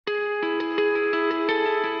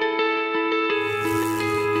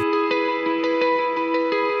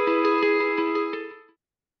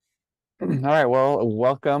right, well,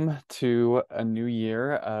 welcome to a new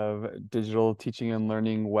year of digital teaching and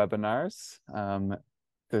learning webinars.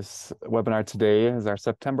 This webinar today is our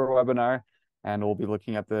September webinar, and we'll be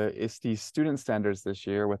looking at the ISTE student standards this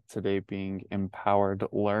year, with today being Empowered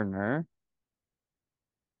Learner.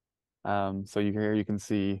 So here you can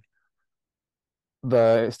see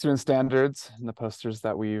the student standards and the posters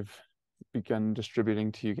that we've begun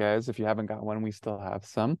distributing to you guys. If you haven't got one, we still have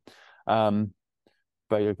some.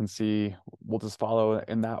 But you can see we'll just follow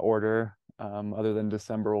in that order. Other than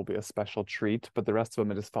December will be a special treat, but the rest of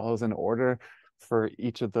them, it just follows in order for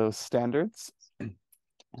each of those standards.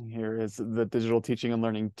 And here is the digital teaching and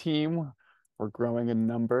learning team. We're growing in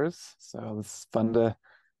numbers, so it's fun to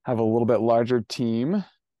have a little bit larger team.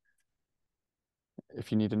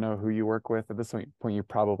 If you need to know who you work with, at this point you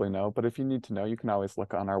probably know, but if you need to know, you can always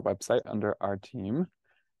look on our website under our team.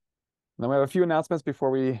 Then we have a few announcements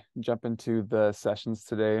before we jump into the sessions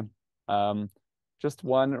today. Just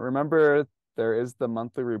one, remember there is the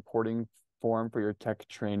monthly reporting form for your tech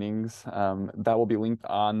trainings. That will be linked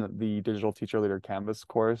on the Digital Teacher Leader Canvas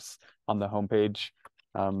course on the homepage.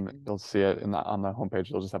 You'll see it on the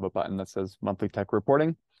homepage. You'll just have a button that says monthly tech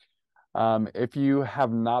reporting. If you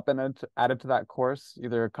have not been added to that course,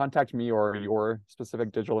 either contact me or your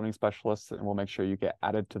specific digital learning specialist, and we'll make sure you get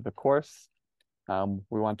added to the course.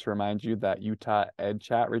 We want to remind you that Utah Ed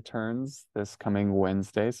Chat returns this coming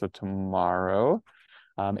Wednesday, so tomorrow,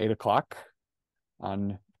 8 o'clock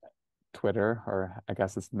on Twitter, or I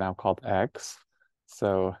guess it's now called X.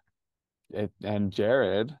 So and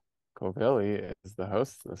Jared Covilli is the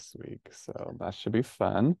host this week, so that should be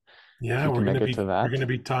fun. Yeah, If you we're can gonna make it be to we're that. gonna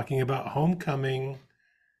be talking about homecoming.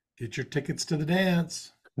 Get your tickets to the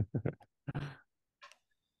dance.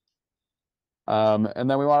 And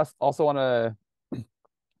then we also want to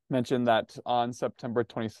mention that on September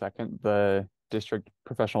 22nd, the District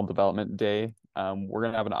Professional Development Day, we're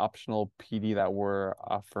going to have an optional PD that we're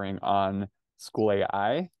offering on School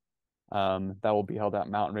AI. That will be held at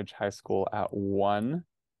Mountain Ridge High School at 1.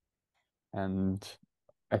 And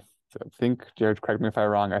I think, Jared, correct me if I'm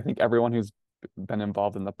wrong, I think everyone who's been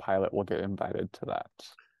involved in the pilot will get invited to that.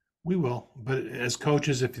 We will, but as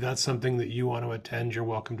coaches, if that's something that you want to attend, you're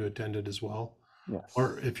welcome to attend it as well. Yes.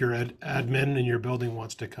 Or if your admin in your building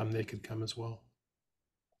wants to come, they could come as well.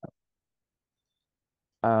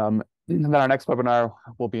 And then our next webinar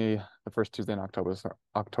will be the first Tuesday in October, so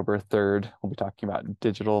October 3rd. We'll be talking about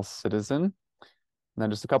digital citizen. And then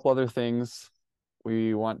just a couple other things.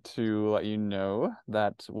 We want to let you know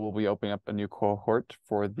that we'll be opening up a new cohort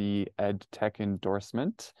for the Ed Tech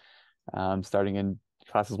endorsement.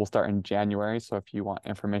 Classes will start in January. So if you want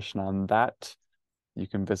information on that, you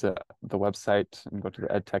can visit the website and go to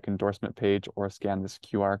the Ed Tech endorsement page or scan this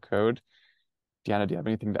QR code. Deanna, do you have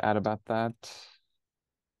anything to add about that?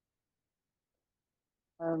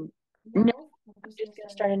 No, we're just going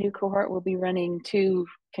to start a new cohort. We'll be running two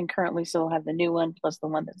concurrently, so we'll have the new one plus the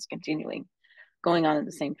one that's continuing going on at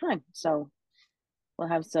the same time. So we'll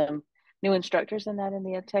have some new instructors in that in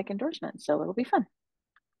the EdTech endorsement. So it'll be fun.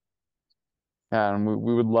 Yeah, and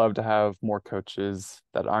we would love to have more coaches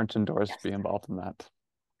that aren't endorsed be involved in that.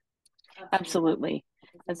 Absolutely.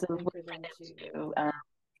 As we're trying to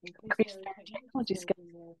increase their technology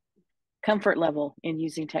skills, comfort level in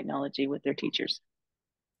using technology with their teachers.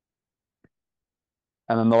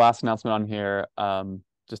 And then the last announcement on here,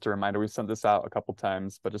 just a reminder, we've sent this out a couple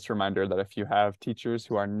times, but just a reminder that if you have teachers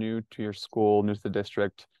who are new to your school, new to the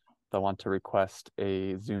district, that want to request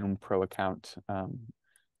a Zoom Pro account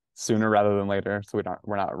sooner rather than later, so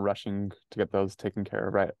we're not rushing to get those taken care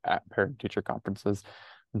of right at parent-teacher conferences.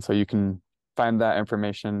 And so you can find that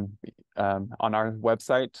information on our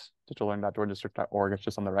website, digitallearning.georgiadistrict.org. It's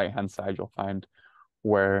just on the right-hand side. You'll find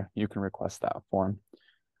where you can request that form.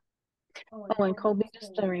 Oh, and Colby,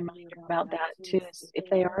 just a reminder about that too, is if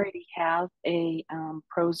they already have a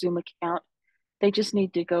Pro Zoom account, they just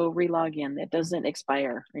need to go relog in. It doesn't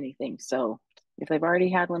expire or anything. So if they've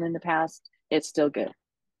already had one in the past, it's still good.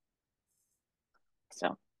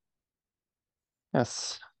 So.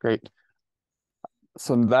 Yes, great.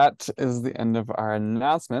 So that is the end of our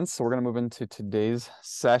announcements. So we're going to move into today's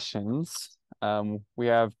sessions. We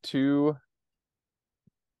have two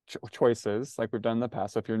choices like we've done in the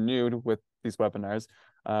past. So if you're new with these webinars,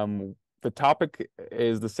 the topic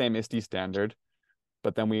is the same ISTE standard,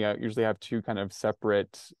 but then we usually have two kind of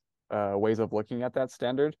separate ways of looking at that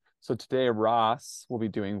standard. So today, Ross will be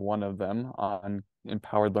doing one of them on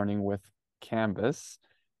empowered learning with Canvas.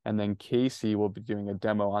 And then Casey will be doing a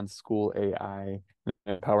demo on School AI,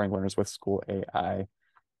 empowering learners with School AI.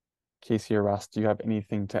 Casey or Ross, do you have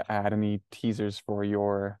anything to add? Any teasers for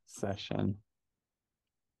your session?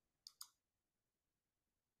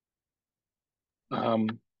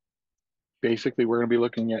 Basically, we're going to be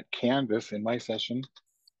looking at Canvas in my session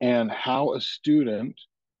and how a student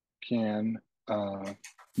can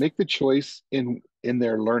make the choice in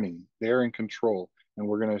their learning. They're in control, and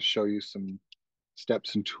we're going to show you some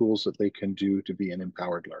steps and tools that they can do to be an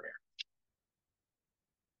empowered learner.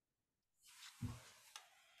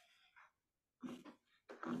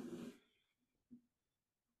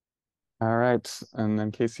 All right. And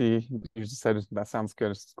then Casey, you just said that sounds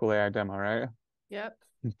good. School AI demo, right? Yep.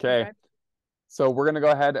 Okay. So we're going to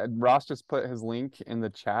go ahead. Ross just put his link in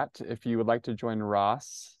the chat. If you would like to join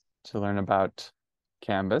Ross to learn about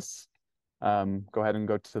Canvas, go ahead and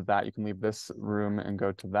go to that. You can leave this room and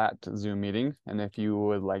go to that Zoom meeting. And if you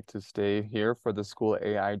would like to stay here for the school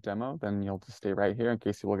AI demo, then you'll just stay right here, and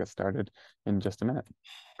Casey will get started in just a minute.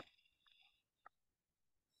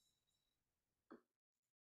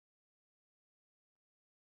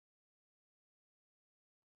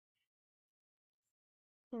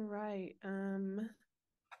 All right.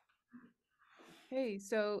 Hey,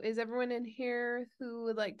 so is everyone in here who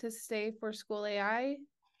would like to stay for school AI?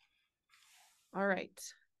 All right.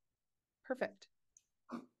 Perfect.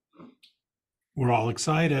 We're all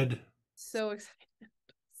excited. So excited.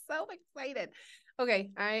 So excited.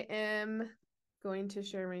 Okay, I am going to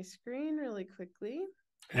share my screen really quickly.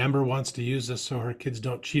 Amber wants to use this so her kids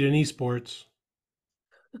don't cheat in esports.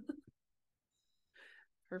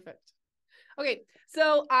 Perfect. Okay,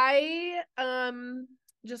 so I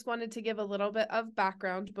just wanted to give a little bit of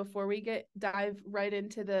background before we dive right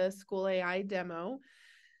into the school AI demo.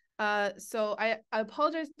 So I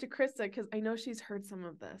apologize to Krista because I know she's heard some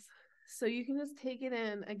of this. So you can just take it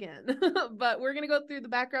in again. But we're going to go through the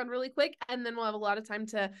background really quick, and then we'll have a lot of time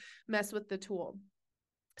to mess with the tool.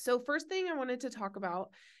 So first thing I wanted to talk about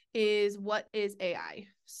is what is AI?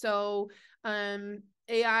 So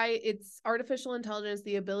AI, it's artificial intelligence,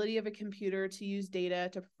 the ability of a computer to use data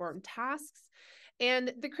to perform tasks.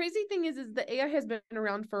 And the crazy thing is the AI has been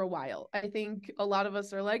around for a while. I think a lot of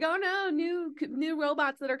us are like, oh no, new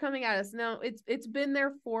robots that are coming at us. No, it's been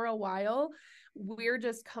there for a while. We're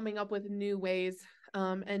just coming up with new ways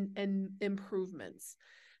and improvements.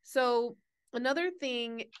 So another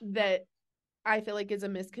thing that I feel like is a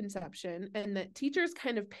misconception and that teachers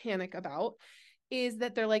kind of panic about is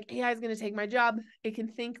that they're like, AI is going to take my job. It can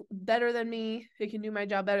think better than me. It can do my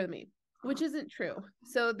job better than me, which isn't true.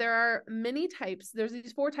 So there are many types. There's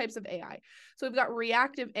these 4 types of AI. So we've got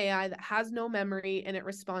reactive AI that has no memory and it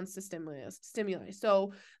responds to stimuli.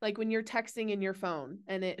 So like when you're texting in your phone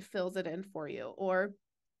and it fills it in for you, or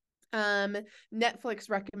Netflix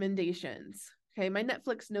recommendations. Okay, my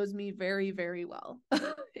Netflix knows me very, very well.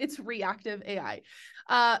 It's reactive AI.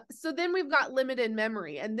 So then we've got limited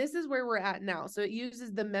memory, and this is where we're at now. So it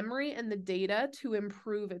uses the memory and the data to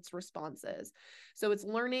improve its responses. So it's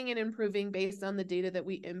learning and improving based on the data that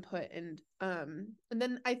we input. And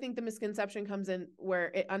then I think the misconception comes in where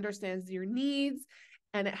it understands your needs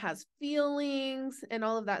and it has feelings and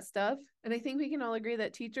all of that stuff. And I think we can all agree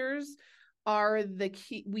that teachers are the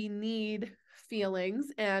key. We need feelings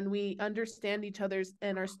and we understand each other's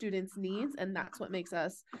and our students' needs, and that's what makes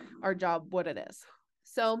our job what it is.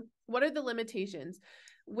 So what are the limitations?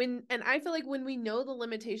 And I feel like when we know the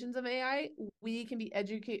limitations of AI, we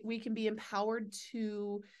can be empowered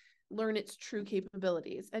to learn its true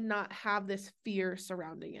capabilities and not have this fear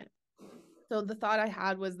surrounding it. So the thought I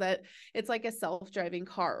had was that it's like a self-driving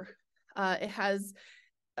car. It has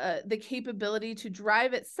the capability to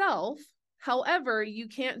drive itself. However, you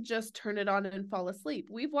can't just turn it on and fall asleep.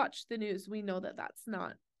 We've watched the news. We know that that's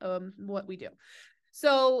not what we do.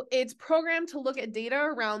 So it's programmed to look at data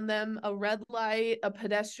around them, a red light, a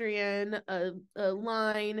pedestrian, a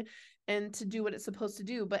line, and to do what it's supposed to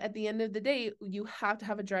do. But at the end of the day, you have to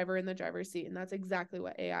have a driver in the driver's seat. And that's exactly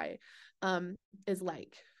what AI is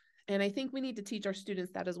like. And I think we need to teach our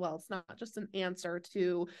students that as well. It's not just an answer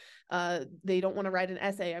to they don't want to write an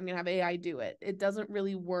essay, I'm going to have AI do it. It doesn't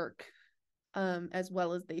really work as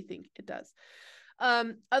well as they think it does.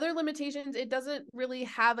 Other limitations, it doesn't really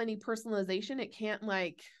have any personalization. It can't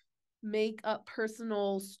like make up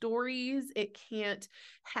personal stories. It can't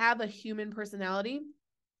have a human personality.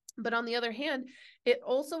 But on the other hand, it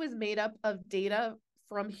also is made up of data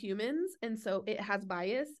from humans. And so it has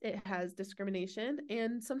bias, it has discrimination,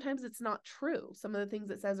 and sometimes it's not true. Some of the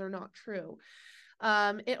things it says are not true.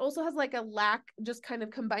 It also has like a lack, just kind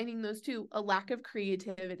of combining those two, a lack of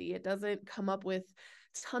creativity. It doesn't come up with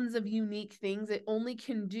tons of unique things. It only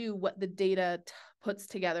can do what the data puts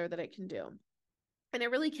together that it can do. And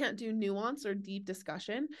it really can't do nuance or deep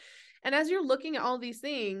discussion. And as you're looking at all these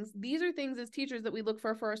things, these are things as teachers that we look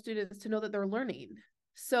for our students to know that they're learning.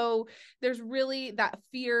 So there's really that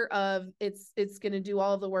fear of it's going to do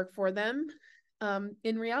all of the work for them.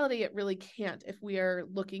 In reality, it really can't if we are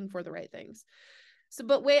looking for the right things. So,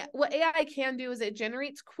 but what AI can do is it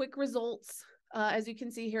generates quick results. As you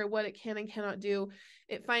can see here, what it can and cannot do.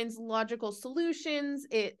 It finds logical solutions.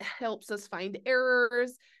 It helps us find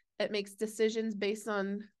errors. It makes decisions based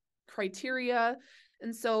on criteria.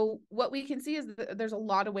 And so what we can see is that there's a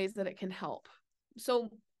lot of ways that it can help. So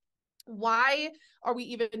why are we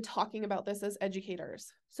even talking about this as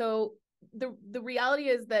educators? So the reality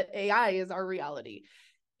is that AI is our reality,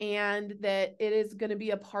 and that it is going to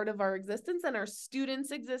be a part of our existence and our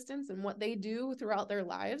students' existence and what they do throughout their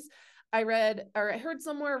lives. I read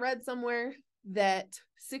somewhere that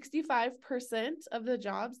 65% of the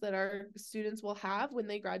jobs that our students will have when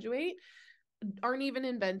they graduate aren't even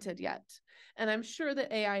invented yet. And I'm sure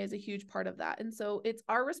that AI is a huge part of that. And so it's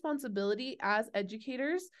our responsibility as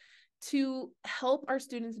educators to help our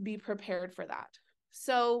students be prepared for that.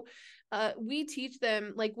 So we teach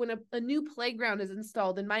them, like when a new playground is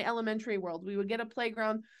installed in my elementary world, we would get a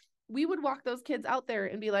playground. We would walk those kids out there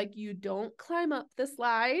and be like, you don't climb up the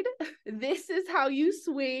slide. This is how you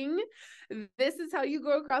swing. This is how you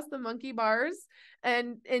go across the monkey bars.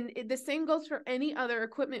 And the same goes for any other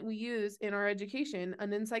equipment we use in our education,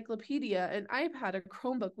 an encyclopedia, an iPad, a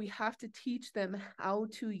Chromebook. We have to teach them how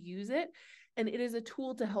to use it. And it is a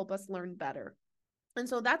tool to help us learn better. And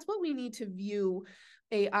so that's what we need to view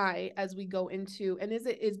AI as we go into, and as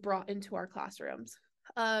it is brought into our classrooms.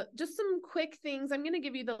 Just some quick things. I'm going to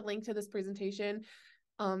give you the link to this presentation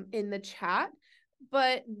in the chat,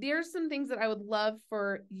 but there's some things that I would love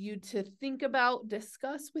for you to think about,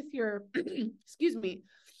 discuss with your, excuse me,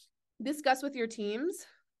 discuss with your teams.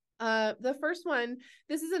 The first one,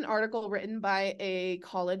 this is an article written by a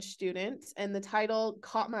college student, and the title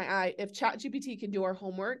caught my eye. If ChatGPT can do our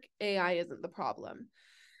homework, AI isn't the problem.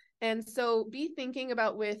 And so be thinking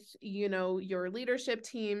about with, your leadership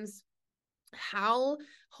teams, how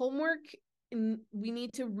homework, we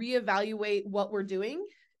need to reevaluate what we're doing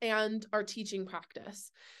and our teaching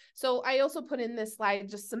practice. So I also put in this slide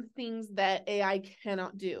just some things that AI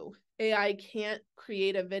cannot do. AI can't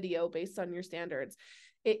create a video based on your standards.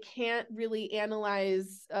 It can't really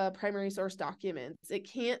analyze primary source documents. It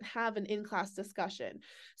can't have an in-class discussion.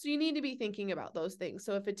 So you need to be thinking about those things.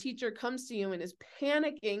 So if a teacher comes to you and is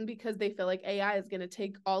panicking because they feel like AI is going to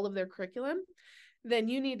take all of their curriculum, then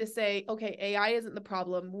you need to say, okay, AI isn't the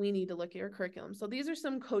problem. We need to look at your curriculum. So these are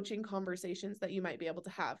some coaching conversations that you might be able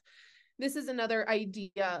to have. This is another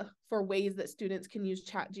idea for ways that students can use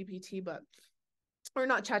ChatGPT, or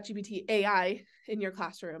not ChatGPT, AI in your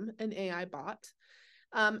classroom, an AI bot.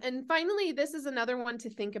 And finally, this is another one to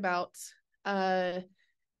think about.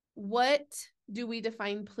 What do we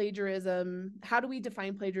define plagiarism? How do we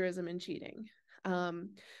define plagiarism and cheating?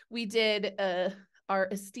 We did, our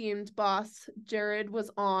esteemed boss, Jared,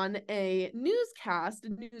 was on a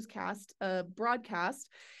broadcast,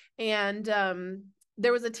 and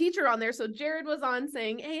there was a teacher on there. So Jared was on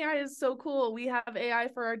saying, AI is so cool. We have AI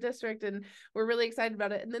for our district and we're really excited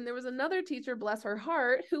about it. And then there was another teacher, bless her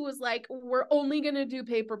heart, who was like, we're only going to do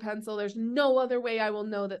paper pencil. There's no other way I will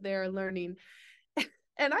know that they're learning.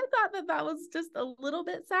 And I thought that was just a little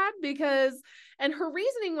bit sad and her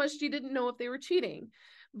reasoning was she didn't know if they were cheating.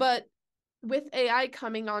 But with AI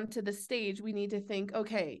coming onto the stage, we need to think,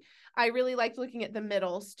 okay, I really liked looking at the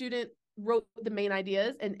middle. Student wrote the main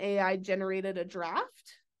ideas and AI generated a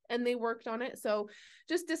draft and they worked on it. So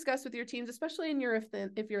just discuss with your teams, especially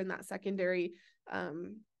if you're in that secondary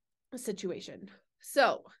situation.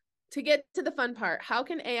 So to get to the fun part, how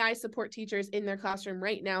can AI support teachers in their classroom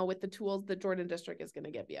right now with the tools that Jordan District is going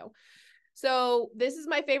to give you? So this is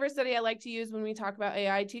my favorite study I like to use when we talk about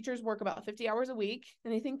AI. Teachers work about 50 hours a week,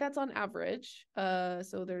 and I think that's on average.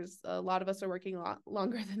 So there's a lot of us are working a lot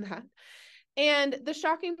longer than that. And the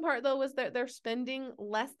shocking part, though, was that they're spending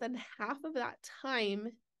less than half of that time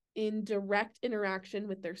in direct interaction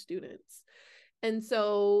with their students. And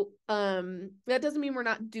so that doesn't mean we're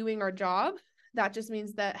not doing our job. That just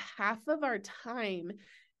means that half of our time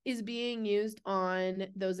is being used on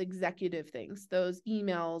those executive things, those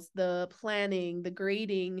emails, the planning, the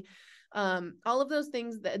grading, all of those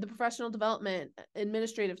things, the professional development,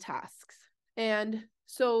 administrative tasks. And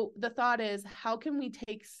so the thought is, how can we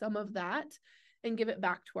take some of that and give it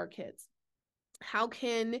back to our kids? How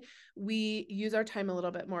can we use our time a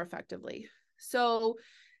little bit more effectively? So,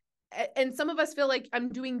 and some of us feel like I'm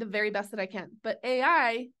doing the very best that I can, but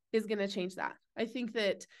AI is going to change that. I think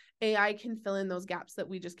that AI can fill in those gaps that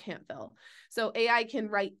we just can't fill. So AI can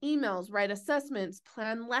write emails, write assessments,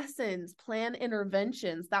 plan lessons, plan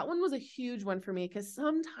interventions. That one was a huge one for me because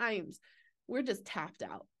sometimes we're just tapped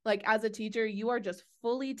out. Like as a teacher, you are just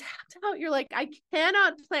fully tapped out. You're like, I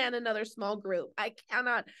cannot plan another small group. I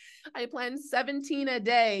plan 17 a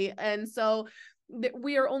day. And so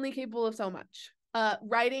we are only capable of so much.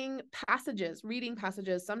 Writing passages, reading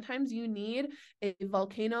passages. Sometimes you need a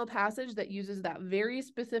volcano passage that uses that very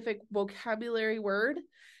specific vocabulary word.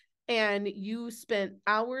 And you spent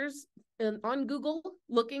hours on Google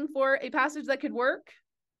looking for a passage that could work.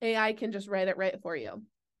 AI can just write it right for you.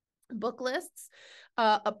 Book lists,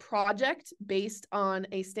 a project based on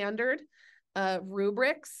a standard,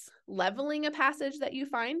 rubrics, leveling a passage that you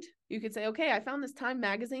find. You could say, okay, I found this Time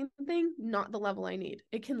magazine thing, not the level I need.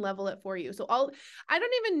 It can level it for you. So I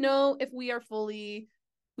don't even know if we are fully,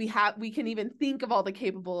 we can even think of all the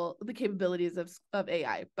capabilities of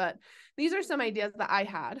AI, but these are some ideas that I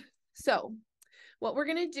had. So what we're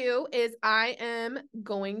going to do is I am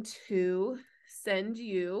going to send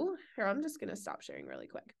you here. I'm just going to stop sharing really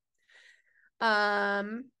quick.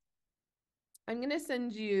 I'm going to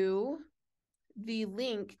send you the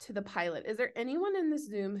link to the pilot. Is there anyone in this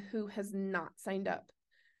Zoom who has not signed up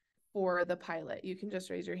for the pilot? You can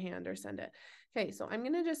just raise your hand or send it. Okay, so I'm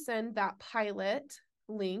going to just send that pilot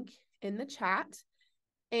link in the chat,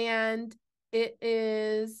 and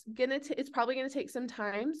it's probably going to take some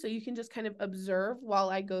time, so you can just kind of observe while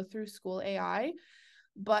I go through School AI,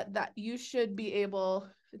 but that you should be able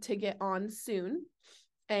to get on soon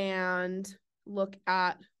and look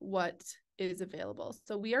at what is available.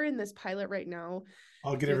 So we are in this pilot right now.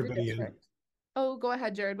 I'll get everybody in. Oh, go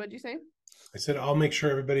ahead, Jared. What'd you say? I said, I'll make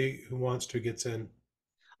sure everybody who wants to gets in.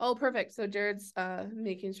 Oh, perfect. So Jared's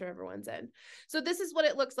making sure everyone's in. So this is what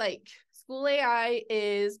it looks like. School AI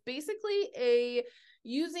is basically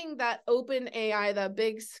using that open AI, that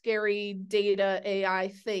big scary data AI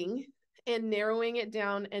thing, and narrowing it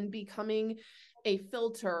down and becoming a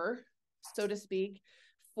filter, so to speak,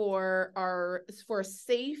 for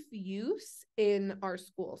safe use in our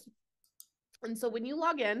schools. And so when you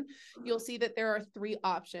log in, you'll see that there are 3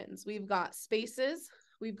 options. We've got Spaces,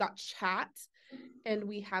 we've got Chat, and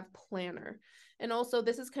we have Planner. And also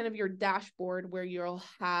this is kind of your dashboard where you'll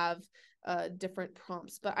have different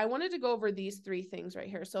prompts. But I wanted to go over these 3 things right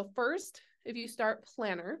here. So first, if you start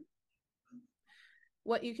Planner,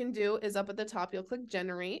 what you can do is up at the top, you'll click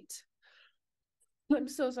Generate. I'm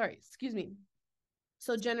so sorry, excuse me.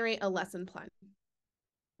 So generate a lesson plan.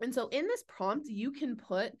 And so in this prompt, you can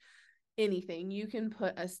put anything. You can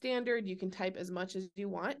put a standard, you can type as much as you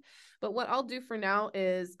want. But what I'll do for now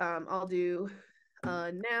is I'll do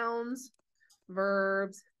nouns,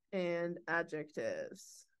 verbs, and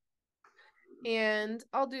adjectives. And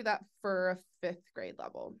I'll do that for a 5th grade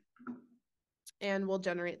level. And we'll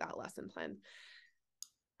generate that lesson plan.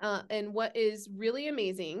 And what is really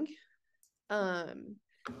amazing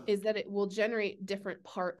is that it will generate different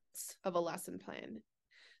parts of a lesson plan.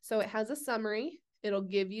 So it has a summary. It'll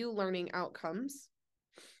give you learning outcomes.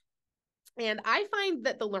 And I find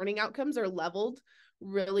that the learning outcomes are leveled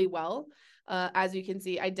really well. As you can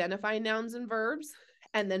see, identify nouns and verbs.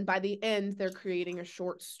 And then by the end, they're creating a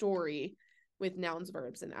short story with nouns,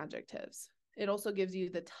 verbs, and adjectives. It also gives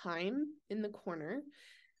you the time in the corner.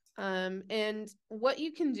 And what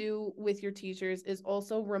you can do with your teachers is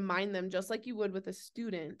also remind them, just like you would with a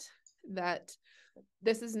student, that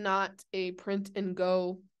this is not a print and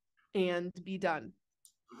go and be done.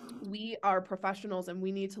 We are professionals and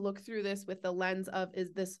we need to look through this with the lens of,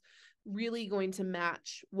 is this really going to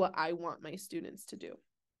match what I want my students to do?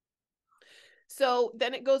 So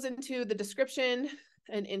then it goes into the description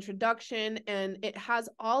and introduction, and it has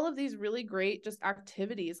all of these really great just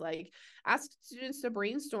activities, like ask students to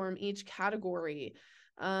brainstorm each category.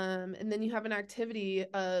 And then you have an activity,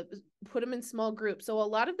 put them in small groups. So a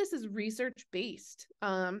lot of this is research based.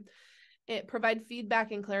 It provide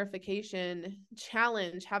feedback and clarification,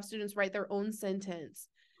 challenge, have students write their own sentence.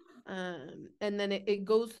 And then it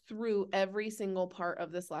goes through every single part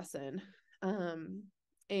of this lesson.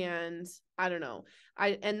 And I don't know.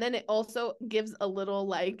 And then it also gives a little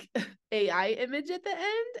like AI image at the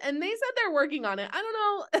end, and they said they're working on it. I don't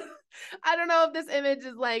know. I don't know if this image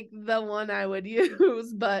is like the one I would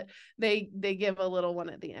use, but they give a little one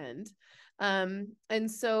at the end. And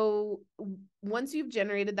so once you've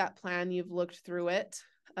generated that plan, you've looked through it.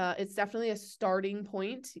 It's definitely a starting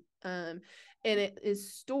point. And it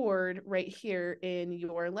is stored right here in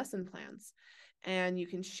your lesson plans. And you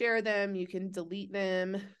can share them, you can delete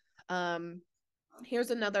them. Here's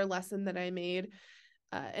another lesson that I made,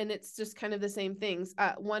 and it's just kind of the same things.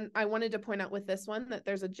 One, I wanted to point out with this one that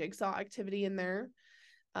there's a jigsaw activity in there,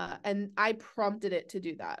 and I prompted it to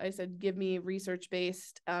do that. I said, give me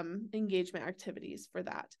research-based engagement activities for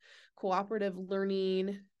that. Cooperative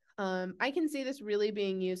learning, I can see this really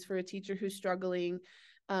being used for a teacher who's struggling,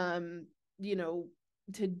 you know,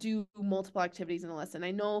 to do multiple activities in a lesson.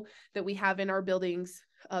 I know that we have in our buildings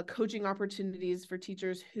coaching opportunities for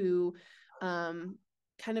teachers who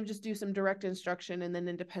kind of just do some direct instruction and then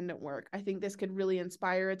independent work. I think this could really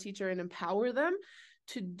inspire a teacher and empower them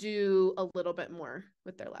to do a little bit more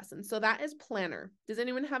with their lessons. So that is Planner. Does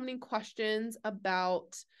anyone have any questions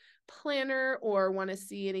about Planner or want to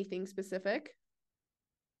see anything specific?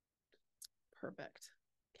 Perfect.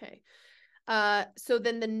 Okay. So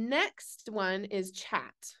then the next one is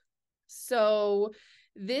Chat. So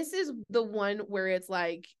this is the one where it's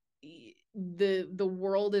like the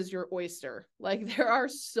world is your oyster. Like there are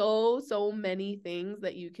so many things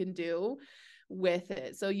that you can do with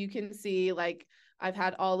it. So you can see, like, I've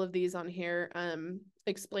had all of these on here.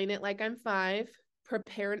 Explain it like I'm 5,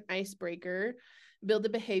 prepare an icebreaker, build a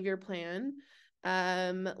behavior plan.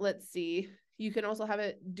 Let's see. You can also have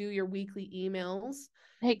it do your weekly emails.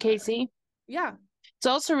 Hey, Casey. Yeah. It's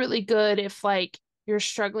also really good if like you're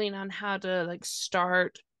struggling on how to like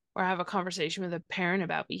start or have a conversation with a parent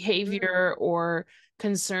about behavior or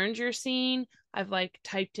concerns you're seeing. I've like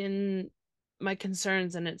typed in my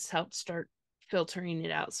concerns and it's helped start filtering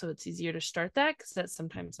it out, so it's easier to start that, because that's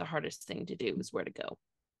sometimes the hardest thing to do, is where to go.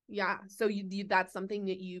 Yeah. So you that's something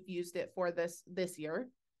that you've used it for this year.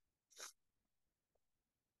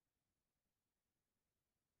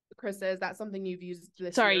 Krista, is that something you've used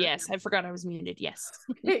this Sorry, year? yes. I forgot I was muted. Yes.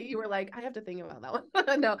 You were like, I have to think about that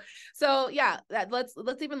one. No. So yeah, let's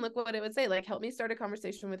even look what it would say. Like, help me start a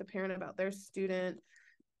conversation with a parent about their student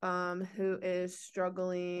who is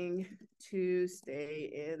struggling to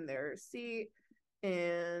stay in their seat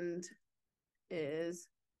and is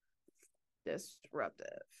disruptive.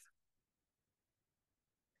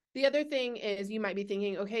 The other thing is, you might be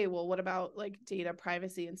thinking, okay, well, what about like data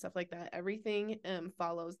privacy and stuff like that? Everything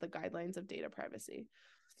follows the guidelines of data privacy.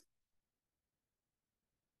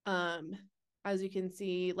 As you can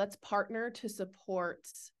see, let's partner to support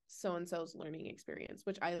so-and-so's learning experience,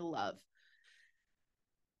 which I love.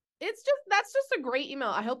 That's just a great email.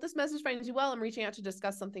 I hope this message finds you well. I'm reaching out to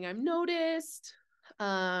discuss something I've noticed.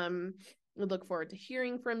 We look forward to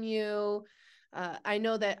hearing from you. I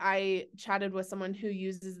know that I chatted with someone who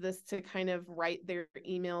uses this to kind of write their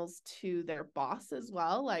emails to their boss as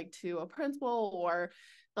well, like to a principal or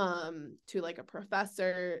to like a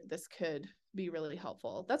professor. This could be really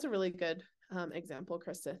helpful. That's a really good example,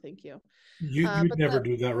 Krista. Thank you. You'd never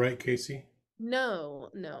do that, right, Casey? No,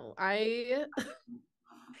 I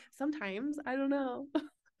sometimes, I don't know.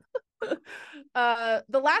 The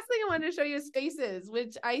last thing I wanted to show you is Spaces,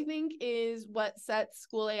 which I think is what sets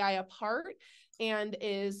School AI apart and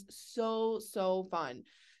is so fun.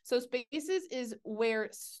 So Spaces is where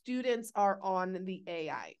students are on the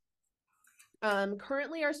AI.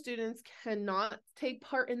 Currently, our students cannot take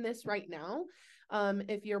part in this right now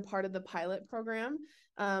if you're part of the pilot program,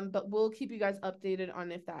 but we'll keep you guys updated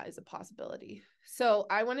on if that is a possibility. So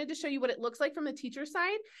I wanted to show you what it looks like from the teacher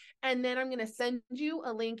side, and then I'm going to send you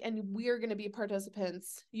a link, and we're going to be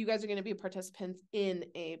participants. You guys are going to be participants in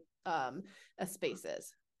a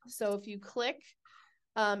Spaces. So if you click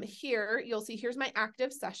here, you'll see here's my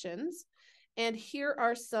active sessions. And here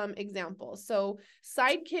are some examples. So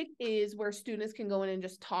Sidekick is where students can go in and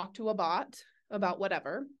just talk to a bot about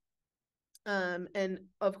whatever. And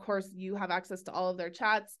of course, you have access to all of their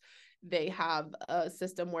chats. They have a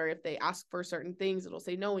system where if they ask for certain things, it'll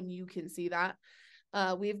say no, and you can see that.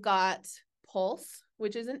 We've got Pulse,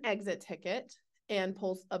 which is an exit ticket, and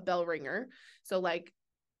Pulse, a bell ringer. So like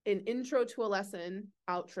an intro to a lesson,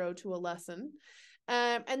 outro to a lesson.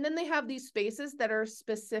 And then they have these spaces that are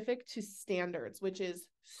specific to standards, which is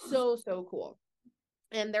so cool.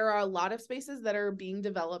 And there are a lot of spaces that are being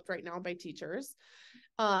developed right now by teachers.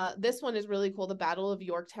 This one is really cool, the Battle of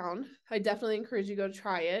Yorktown. I definitely encourage you to go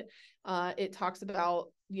try it. It talks about,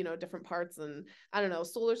 different parts, and I don't know,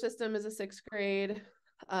 solar system is a 6th grade,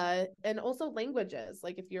 and also languages.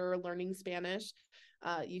 Like if you're learning Spanish,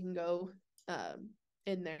 you can go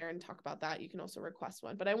in there and talk about that. You can also request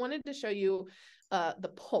one. But I wanted to show you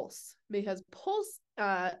the Pulse, because Pulse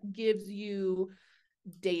gives you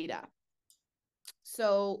data.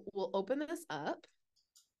 So we'll open this up,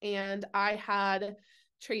 and I had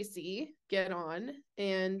Tracy get on,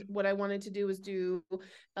 and what I wanted to do was do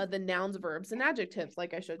the nouns, verbs, and adjectives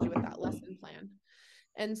like I showed you with that lesson plan.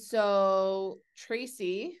 And so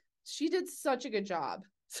Tracy, she did such a good job.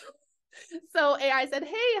 So AI said,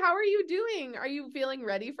 hey, how are you doing? Are you feeling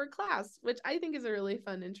ready for class? Which I think is a really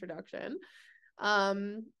fun introduction.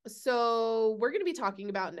 So we're going to be talking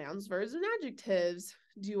about nouns, verbs, and adjectives.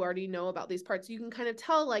 Do you already know about these parts? You can kind of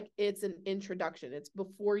tell like it's an introduction. It's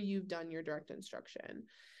before you've done your direct instruction.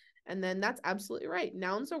 And then that's absolutely right.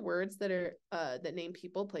 Nouns are words that are that name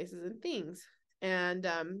people, places, and things. And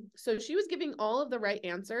so she was giving all of the right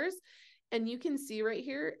answers. And you can see right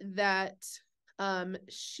here that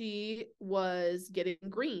she was getting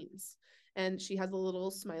greens. And she has a little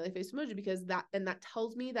smiley face emoji because that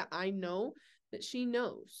tells me that I know that she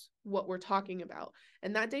knows what we're talking about.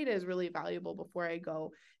 And that data is really valuable before I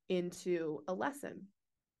go into a lesson.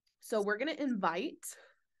 So we're going to invite.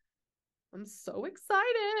 I'm so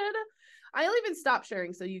excited. I'll even stop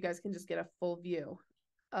sharing so you guys can just get a full view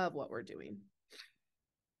of what we're doing.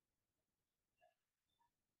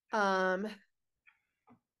 So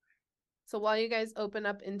while you guys open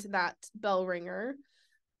up into that bell ringer,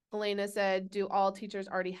 Elena said, do all teachers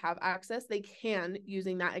already have access? They can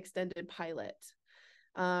using that extended pilot.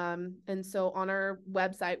 And so on our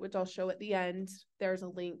website, which I'll show at the end, there's a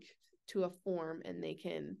link to a form and they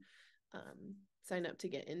can sign up to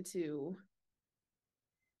get into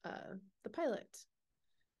the pilot.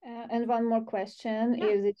 And one more question. Yeah.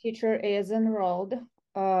 If the teacher is enrolled,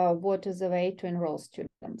 what is the way to enroll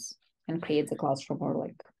students and create the classroom or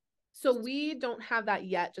like? So we don't have that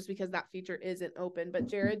yet just because that feature isn't open. But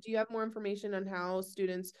Jared, do you have more information on how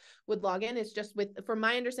students would log in? It's just from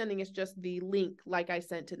my understanding, it's just the link like I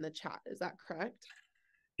sent in the chat. Is that correct?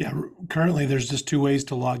 Yeah, currently there's just two ways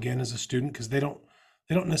to log in as a student because they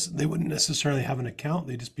wouldn't necessarily have an account.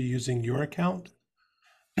 They'd just be using your account.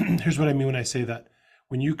 Here's what I mean when I say that.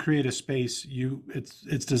 When you create a space,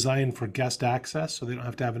 it's designed for guest access, so they don't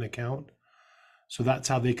have to have an account. So that's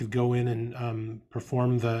how they could go in and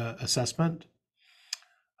perform the assessment.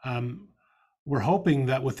 We're hoping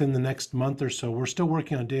that within the next month or so, we're still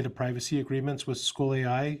working on data privacy agreements with School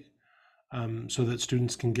AI so that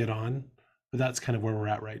students can get on, but that's kind of where we're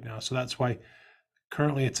at right now. So that's why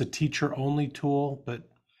currently it's a teacher only tool, but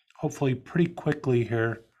hopefully pretty quickly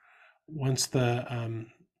here, once the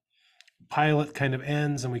pilot kind of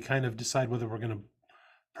ends and we kind of decide whether we're going to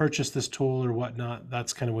purchase this tool or whatnot,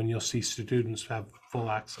 that's kind of when you'll see students have full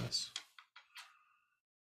access.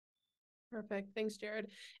 Perfect. Thanks, Jared.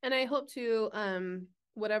 And I hope to,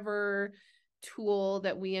 whatever tool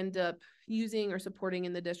that we end up using or supporting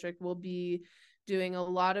in the district, will be doing a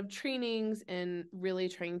lot of trainings and really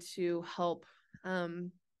trying to help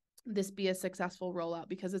this be a successful rollout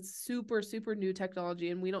because it's super, super new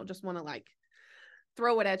technology and we don't just want to like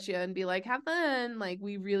throw it at you and be like, have fun. Like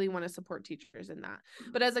we really want to support teachers in that.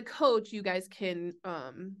 But as a coach, you guys can,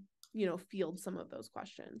 field some of those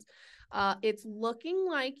questions. It's looking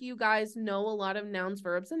like you guys know a lot of nouns,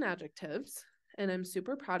 verbs, and adjectives, and I'm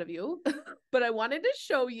super proud of you. But I wanted to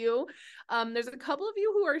show you, there's a couple of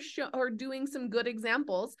you who are doing some good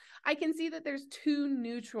examples. I can see that there's 2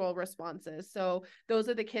 neutral responses. So those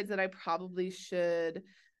are the kids that I probably should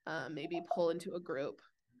maybe pull into a group.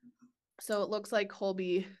 So it looks like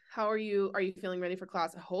Colby, how are you? Are you feeling ready for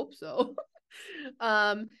class? I hope so.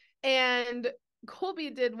 And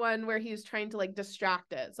Colby did one where he was trying to like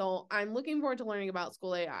distract it. So I'm looking forward to learning about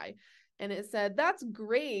School AI. And it said, that's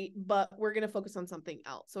great, but we're going to focus on something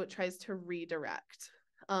else. So it tries to redirect.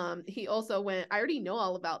 He also went, I already know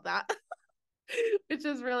all about that. Which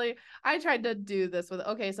is really, I tried to do this with,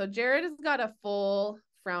 okay, so Jared has got a full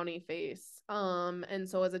frowny face. And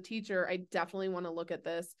so as a teacher, I definitely want to look at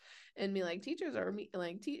this and be like, teachers are mean,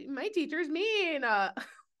 like my teacher's mean.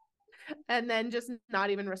 And then just not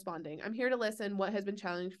even responding. I'm here to listen. What has been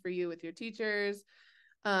challenged for you with your teachers?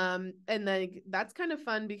 And then that's kind of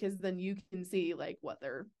fun because then you can see like what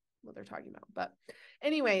they're talking about. But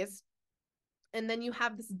anyways, and then you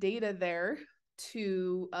have this data there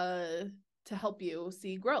to help you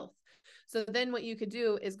see growth. So then what you could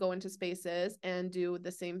do is go into spaces and do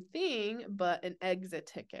the same thing, but an exit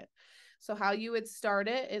ticket. So how you would start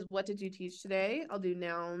it is, what did you teach today? I'll do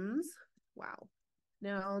nouns. Wow.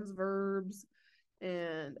 Nouns, verbs,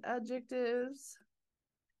 and adjectives.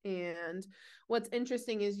 And what's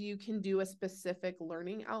interesting is you can do a specific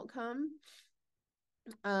learning outcome.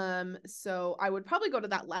 So I would probably go to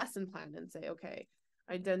that lesson plan and say, okay,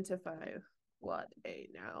 identify what a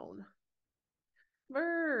noun,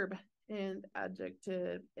 verb, and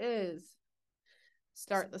adjective is.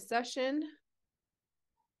 Start the session.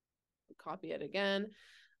 Copy it again.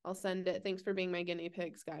 I'll send it. Thanks for being my guinea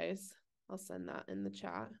pigs, guys. I'll send that in the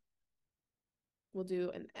chat. We'll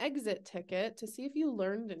do an exit ticket to see if you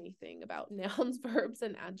learned anything about nouns, verbs,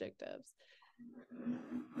 and adjectives.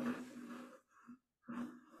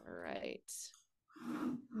 All right.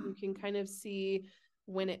 You can kind of see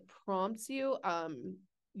when it prompts you,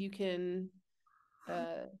 you can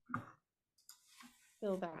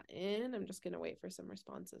fill that in. I'm just going to wait for some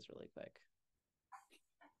responses really quick.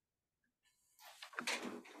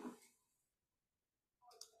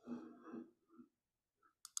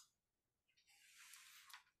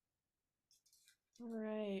 All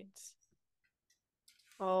right.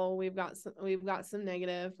 Oh, we've got some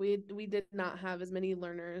negative. We did not have as many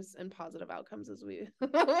learners and positive outcomes as we.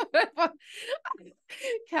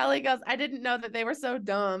 Kelly goes, I didn't know that they were so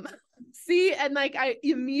dumb. See, and like I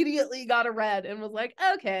immediately got a red and was like,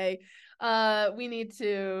 okay, we need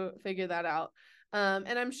to figure that out.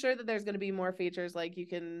 And I'm sure that there's going to be more features, like you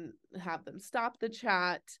can have them stop the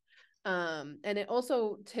chat. And it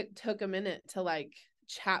also took a minute to like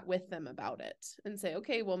chat with them about it and say,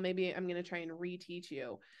 okay, well, maybe I'm going to try and reteach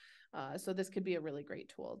you. So this could be a really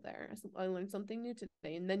great tool there. I learned something new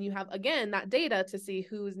today. And then you have, again, that data to see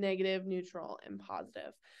who's negative, neutral, and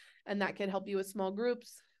positive. And that could help you with small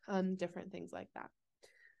groups, different things like that.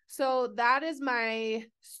 So that is my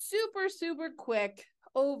super, super quick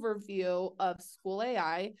overview of School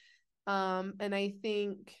AI. And I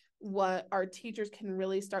think what our teachers can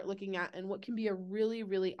really start looking at and what can be a really,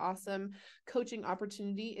 really awesome coaching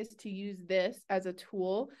opportunity is to use this as a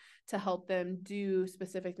tool to help them do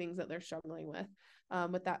specific things that they're struggling with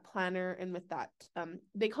that planner and with that,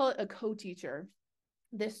 they call it a co-teacher,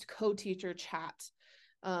 this co-teacher chat,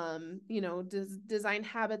 design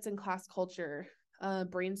habits and class culture,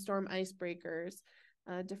 brainstorm icebreakers,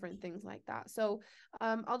 different things like that. So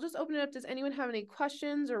I'll just open it up. Does anyone have any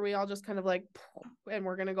questions, or are we all just kind of like, and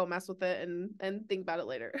we're gonna go mess with it and think about it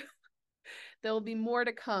later? There will be more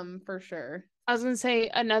to come for sure. I was gonna say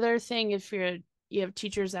another thing, if you have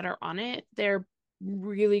teachers that are on it, they're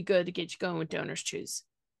really good to get you going with donors choose,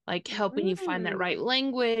 like helping you find that right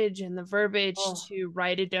language and the verbiage to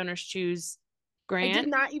write a donors choose grant. I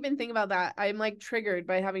did not even think about that. I'm like triggered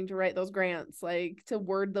by having to write those grants, like to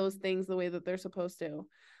word those things the way that they're supposed to.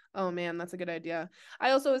 Oh man, that's a good idea.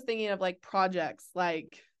 I also was thinking of like projects.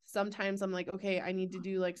 Like sometimes I'm like, okay, I need to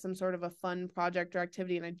do like some sort of a fun project or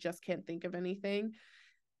activity and I just can't think of anything.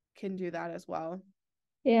 Can do that as well.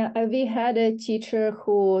 Yeah, we had a teacher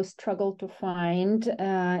who struggled to find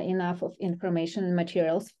enough of information and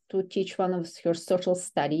materials to teach one of her social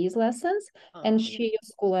studies lessons, and she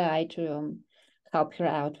used School AI to help her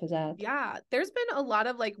out with that. Yeah, there's been a lot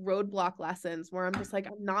of like roadblock lessons where I'm just like,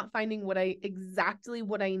 I'm not finding exactly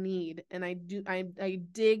what I need. And I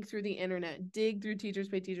dig through the internet, dig through Teachers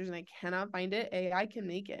Pay Teachers, and I cannot find it. AI can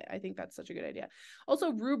make it. I think that's such a good idea.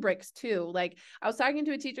 Also rubrics too. Like I was talking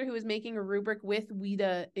to a teacher who was making a rubric with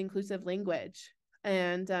WIDA inclusive language.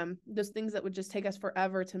 And those things that would just take us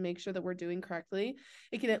forever to make sure that we're doing correctly,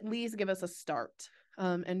 it can at least give us a start.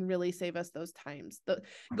 And really save us those times.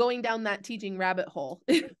 Going down that teaching rabbit hole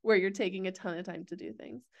where you're taking a ton of time to do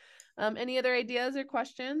things. Any other ideas or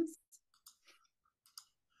questions?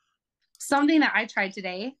 Something that I tried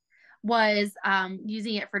today was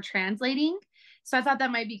using it for translating. So I thought that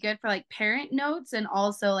might be good for like parent notes and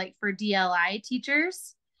also like for DLI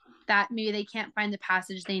teachers that maybe they can't find the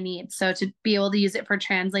passage they need. So to be able to use it for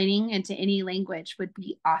translating into any language would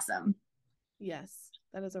be awesome. Yes,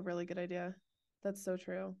 that is a really good idea. That's so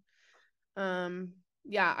true.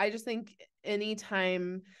 Yeah, I just think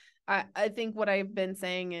anytime, I think what I've been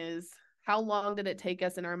saying is, how long did it take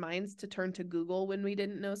us in our minds to turn to Google when we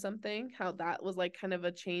didn't know something? How that was like kind of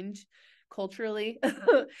a change culturally.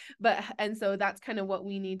 And so that's kind of what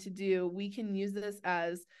we need to do. We can use this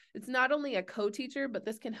as, it's not only a co-teacher, but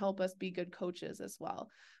this can help us be good coaches as well.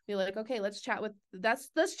 Be like, okay, let's chat with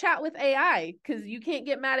AI, because you can't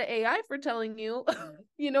get mad at AI for telling you.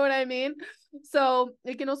 You know what I mean? So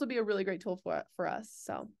it can also be a really great tool for us.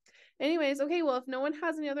 So anyways, okay, well, if no one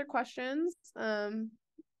has any other questions, I'm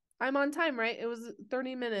on time, right? It was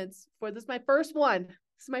 30 minutes for this. My first one.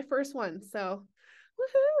 This is my first one. So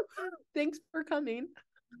woohoo! Thanks for coming.